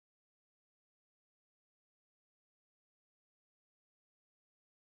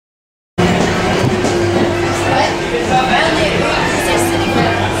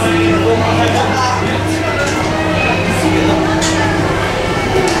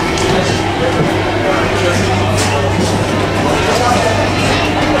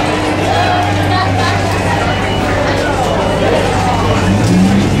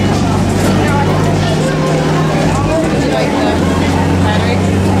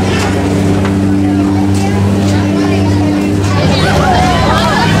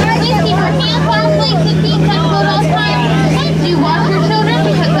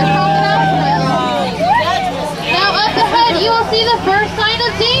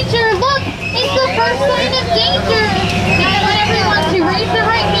danger! Now I want everyone to raise their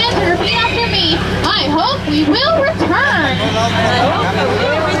right hand and repeat after me. I hope we will return.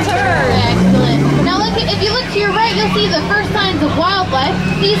 Excellent. Now look, if you look to your right, you'll see the first signs of wildlife.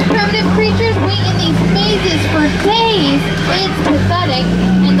 These primitive creatures wait in these mazes for days. It's pathetic.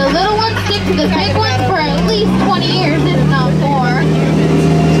 And the little ones stick to the big ones for at least 20 years, if not more.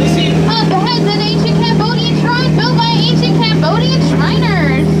 Up ahead's an ancient Cambodian shrine built by ancient Cambodian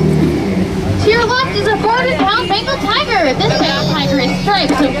Shriners. To your left is a 400-pound Bengal tiger. This Bengal tiger is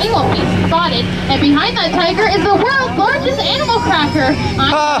striped, so he won't be spotted. And behind that tiger is the world's largest animal cracker.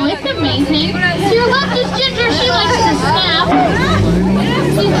 I know, it's amazing. To your left is Ginger. She likes to snap.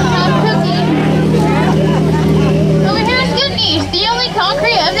 She's a tough cookie. Over here is Good Niche, the only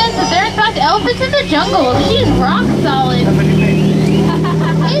concrete evidence that there are in fact elephants in the jungle. She's rock solid.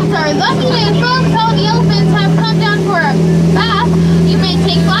 It's our lucky day, folks. All the elephants have come down for a bath. You may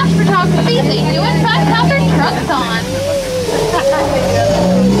take flash photography. They do in fact have their trucks on.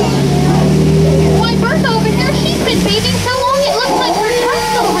 Why, Bertha over here, she's been bathing so long it looks like her truck's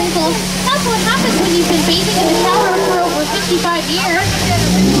still wrinkled. That's what happens when you've been bathing in the shower for over 55 years.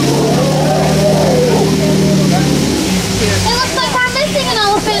 It looks like we're missing an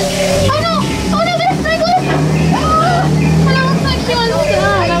elephant. Oh no! Oh no, there's Spriggles! Oh, it looks like she wants to...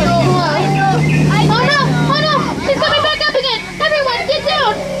 Oh no! Oh no! She's coming back up again! Everyone, get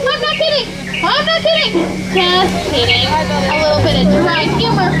down! I'm not kidding! I'm not kidding! Just kidding. A little bit of dry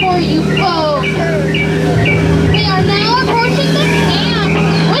humor for you folks. We are now approaching the camp,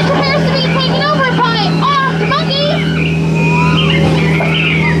 which appears to be taken over by armed monkeys.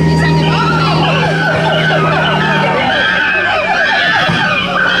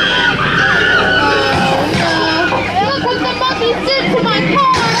 Look what the monkeys did to my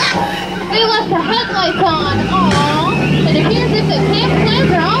car. They left the headlights on. Aww. It appears as if the camp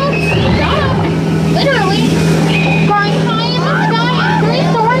plans are all shut up. Literally. Growing high in the sky and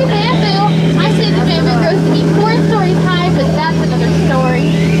 3-story bamboo. I say the bamboo grows to be 4 stories high, but that's another story.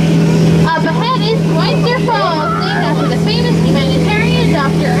 Up ahead is Schweitzer Falls, named after the famous humanitarian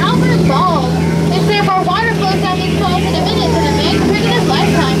Dr. Albert Ball. They say more water flows down these falls in a minute than a man could in his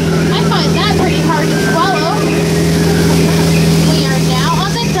lifetime. I find that pretty hard to swallow. We are now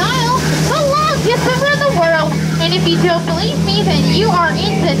on the dial, the longest river in the world. And if you don't believe me, then you are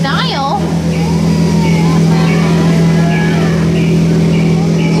in denial.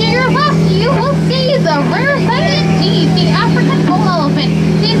 To your left, you will see the rare sight indeed, the African bull elephant.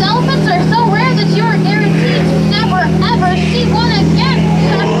 These elephants are so rare that you are guaranteed to never ever see one again.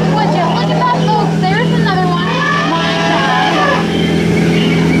 Would you look at that, folks? There's another one. My God.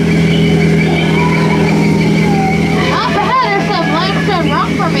 Up ahead are some limestone rock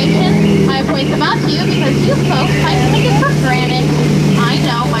formations. I point them out to you because you folks might take it for granted. I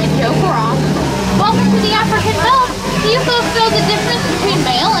know, my joke wrong. Welcome to the African belt. Do you folks know the difference between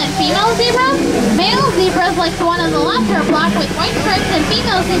male and female zebras? Male zebras, like the one on the left, are black with white stripes, and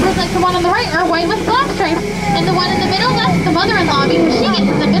female zebras, like the one on the right, are white with black stripes. And the one in the middle, that's the mother-in-law, because she gets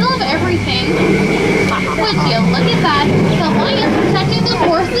in the middle of everything. Would you look at that? The lion's protecting the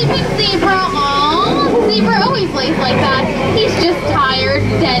poor sleeping zebra. Aww, the zebra always lays like that. He's just tired,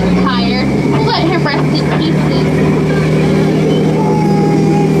 dead tired. Let him rest in pieces.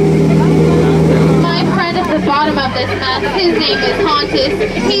 At the bottom of this mess, his name is Haunted.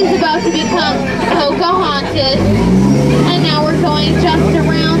 He's about to become Pocahontas. And now we're going just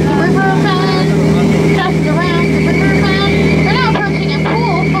around the river bend. Just around the river bend. We're now approaching a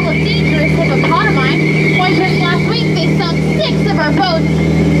pool full of dangerous hippopotami. Why, just last week they sunk 6 of our boats.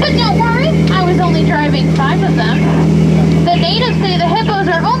 But don't worry, I was only driving 5 of them. The natives say the hippos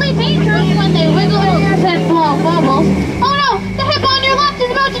are only dangerous when they wiggle their ears and blow bubbles. Oh no, the hippo on your left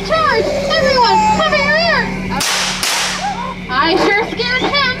is about to charge. Everyone, cover your ears. I sure scared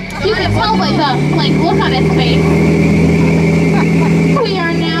him. You can tell by the blank look on his face. We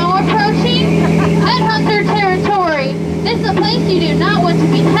are now approaching headhunter territory. This is a place you do not want to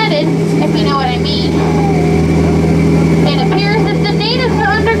be headed, if you know what I mean. It appears that the natives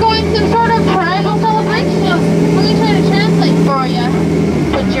are undergoing some sort of tribal celebration. Let me try to translate for you.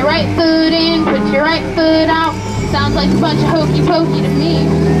 Put your right foot in, put your right foot out. Sounds like a bunch of hokey pokey to me.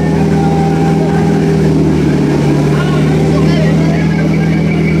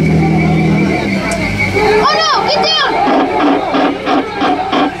 Oh no! Get down!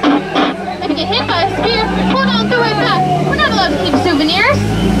 If you get hit by a spear, hold on through right back. We're not allowed to keep souvenirs.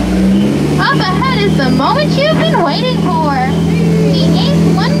 Up ahead is the moment you've been waiting for. The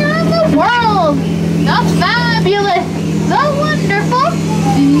 8th wonder of the world. The fabulous, the wonderful,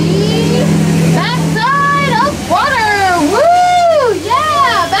 the backside of water. Woo!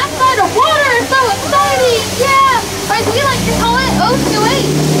 Yeah! Backside of water is so exciting!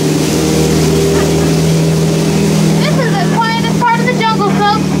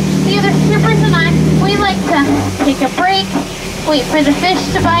 Wait for the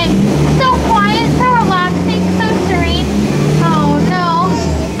fish to bite. So quiet, so relaxing, so serene. Oh no.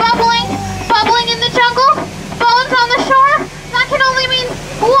 Bubbling, bubbling in the jungle. Bones on the shore. That can only mean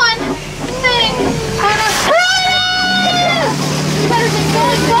one thing. You better get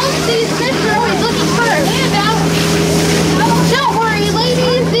going. Bones, these fish are always looking for a handout. Don't worry,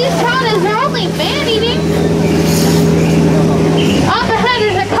 ladies. These piranhas are only man-eating. Up ahead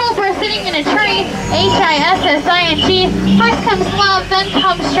is a cobra sitting in a tree. H-I-S-S-I-N-G. First comes love, then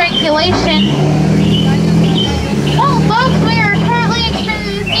comes strangulation. Well, folks, we are currently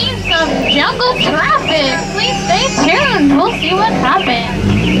experiencing some jungle traffic. Please stay tuned. We'll see what happens.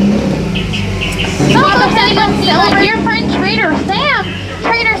 Also sitting on celebrate your friend Trader Sam.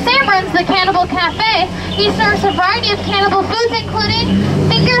 Trader Sam runs the Cannibal Cafe. He serves a variety of cannibal foods, including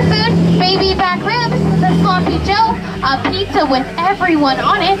finger food, baby back ribs, the sloppy Joe, a pizza with everyone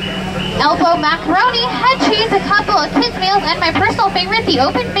on it, elbow macaroni, head cheese, a couple of kids' meals, and my personal favorite, the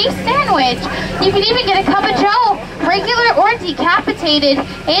open-faced sandwich. You can even get a cup of Joe, regular or decapitated.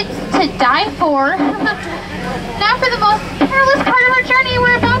 It's to die for. Now for the most perilous part of our journey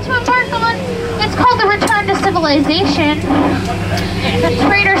we're about to embark on. It's called the Return to Civilization. The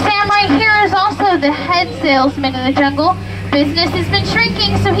Trader Sam right here is also the head salesman in the jungle. Business has been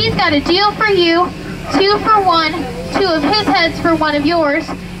shrinking, so he's got a deal for you. 2 for 1, 2 of his heads for 1 of yours.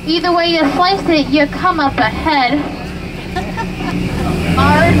 Either way you slice it, you come up ahead.